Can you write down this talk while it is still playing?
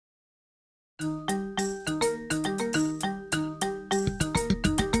Get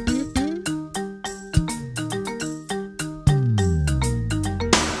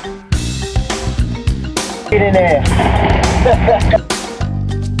in there.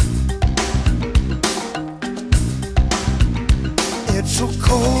 It's so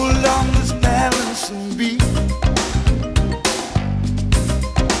cold on this balancing beat.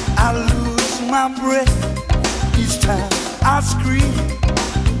 I lose my breath each time I scream.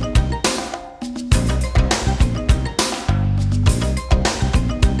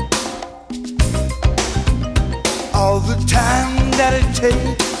 All the time that it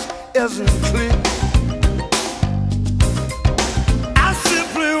takes isn't clear. I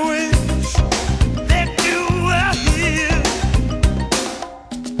simply wish that you were here.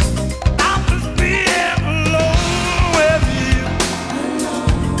 I must be alone with you.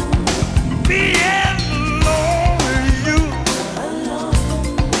 Be alone with you.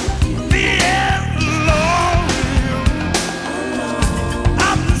 Be alone with you. I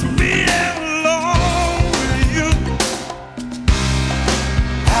must be alone with you.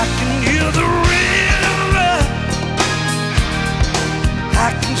 I can hear the river. I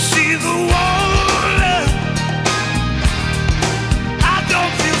can see the water. I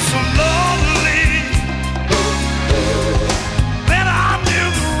don't feel so lonely when I'm near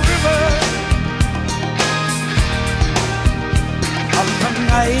the river. On a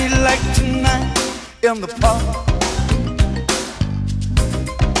night like tonight in the park,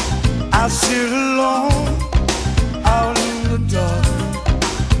 I sit alone out in the dark.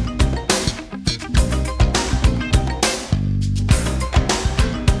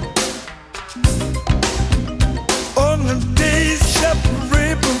 On the days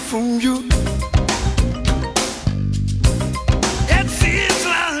separate me from you,